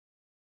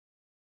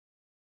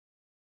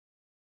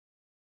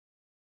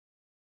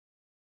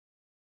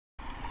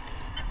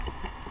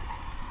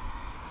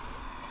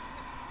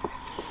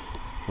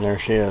And there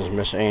she is,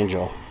 Miss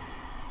Angel,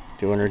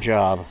 doing her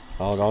job.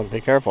 Oh, don't be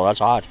careful, that's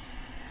hot.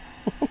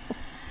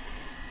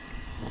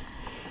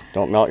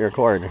 Don't melt your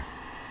cord.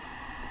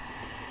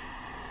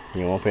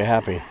 You won't be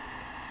happy.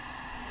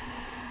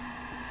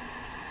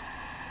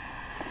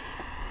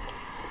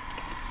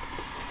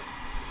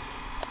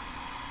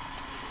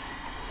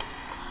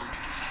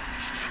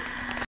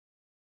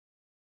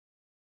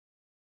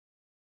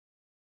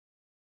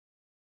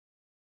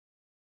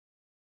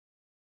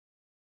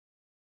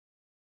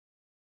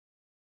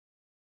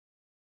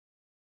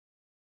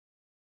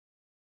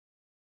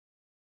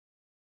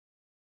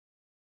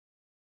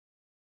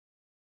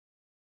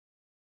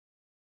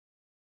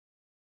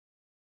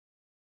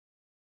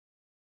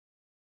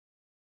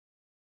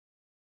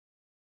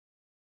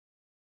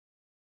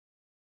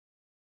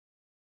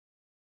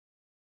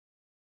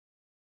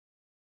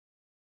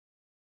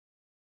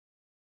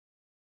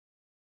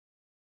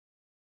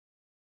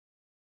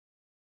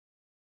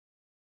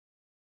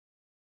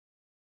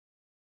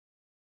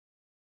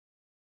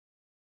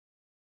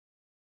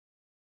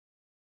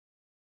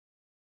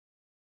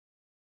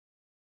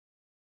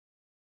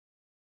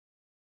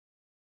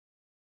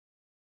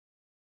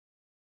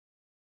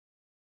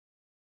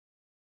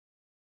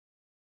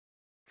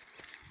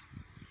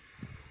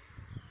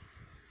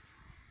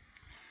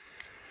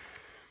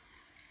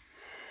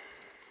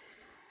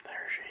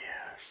 There she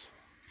is,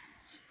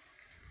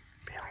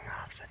 peeling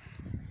off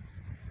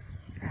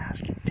the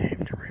masking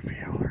tape to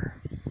reveal her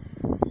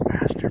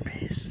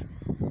masterpiece.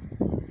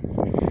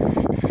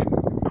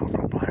 I'll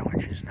go by when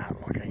she's not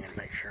looking and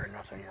make sure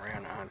nothing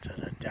ran onto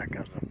the deck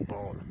of the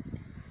boat,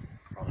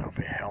 or there'll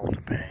be hell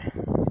to pay.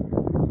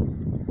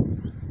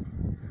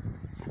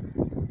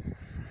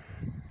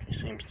 She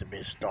seems to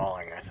be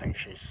stalling. I think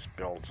she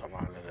spilled some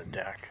onto the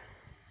deck.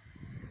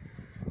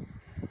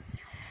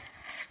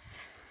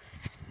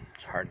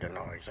 It's hard to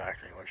know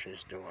exactly what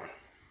she's doing.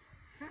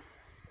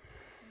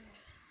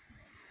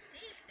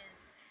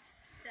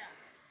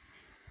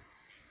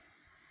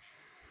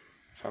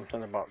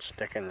 Something about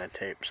sticking the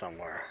tape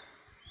somewhere.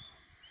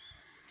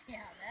 Yeah,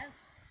 I'm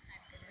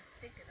gonna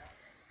stick it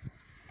already.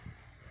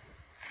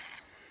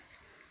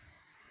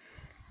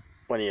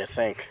 What do you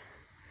think,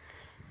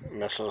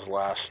 Mrs.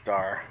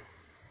 LastStar?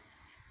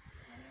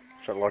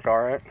 Does it look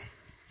alright?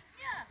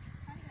 Yeah,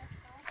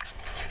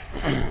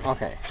 I guess so.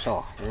 Okay,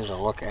 so here's a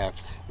look at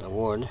the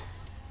wood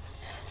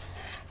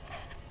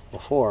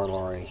before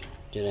Lori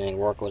did any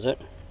work with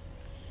it.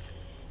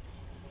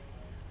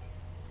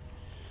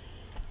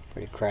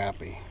 Pretty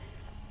crappy.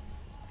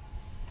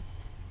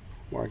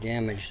 More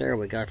damage there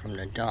we got from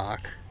the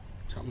dock.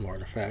 Something more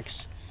to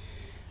fix.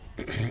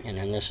 And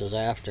then this is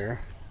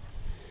after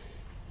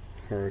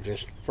her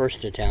just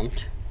first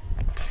attempt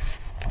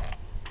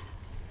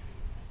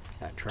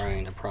at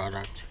trying the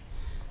product,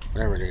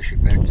 whatever it is she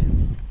picked.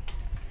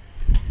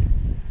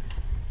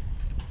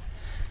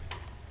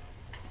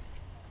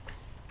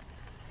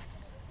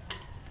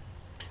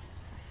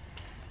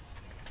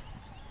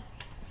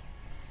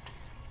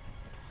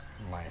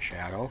 My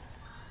shadow.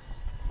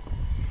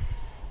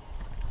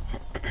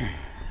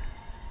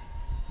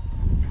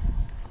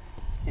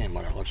 And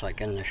what it looks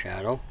like in the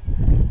shadow.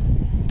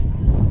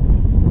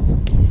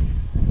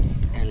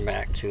 And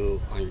back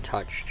to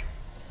untouched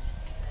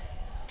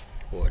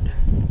wood.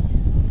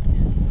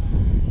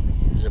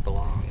 Zip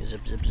along,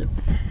 zip, zip, zip.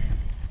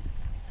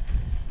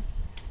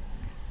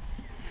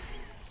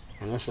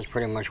 And this is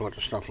pretty much what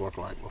the stuff looked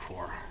like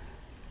before.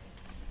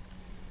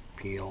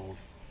 Peeled,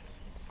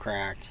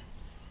 cracked.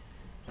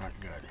 Not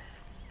good.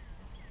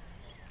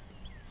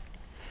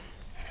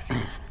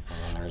 And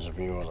then there's a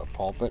view of the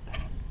pulpit.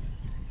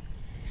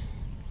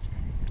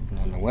 And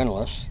then the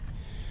windlass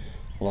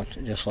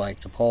looked just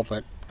like the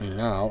pulpit, and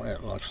now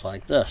it looks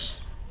like this.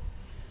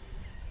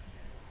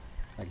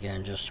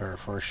 Again, just her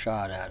first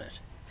shot at it.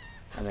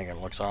 I think it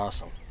looks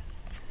awesome.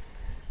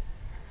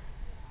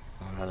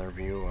 Another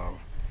view of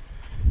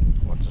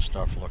what the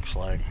stuff looks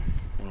like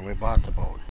when we bought the boat.